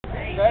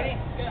Ready?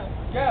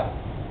 Go.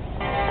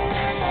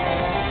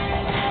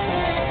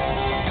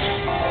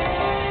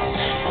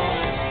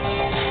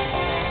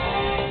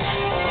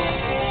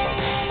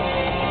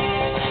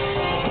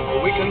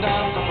 We can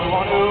dance if we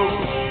want to.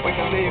 We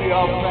can leave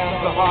your friends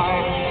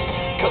behind.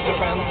 'Cause your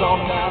friends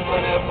don't dance,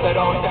 and if they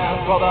don't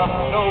dance, well, they're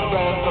no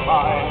friends of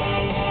mine.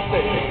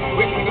 See,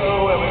 we can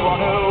go where we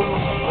want to,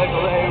 like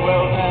they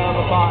will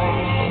never find.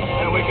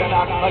 And we can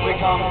act like we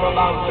come from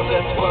out of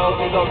this world,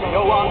 we look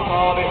no one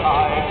far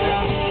behind.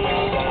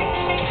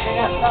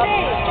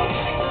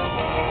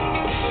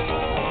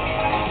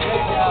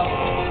 Good job.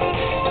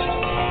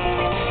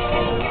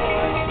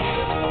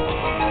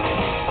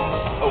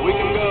 We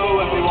can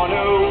go if we want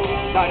to.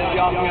 Night is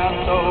young and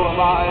so am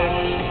I.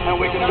 And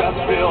we can dress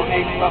real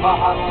neat from our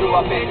hats to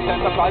our feet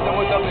and surprise them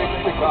with a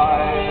victory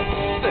cry.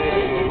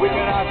 Say, we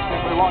can act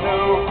if we want to.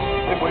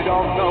 If we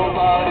don't,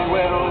 nobody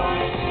will.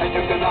 And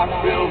you can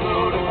act real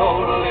rude and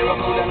totally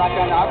removed, and I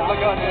can act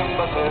like an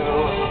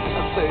imbecile.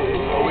 And say,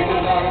 we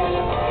can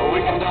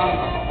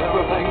dance,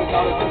 everything's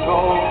out of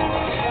control.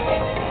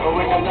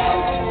 We can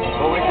dance,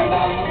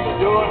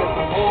 doing it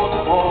from pole to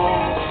pole.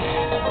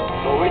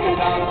 We can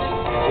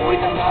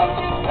dance,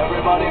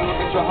 everybody look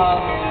at your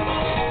hands.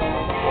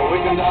 We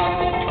can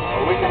dance,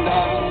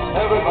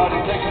 everybody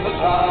taking the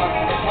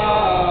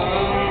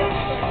chance.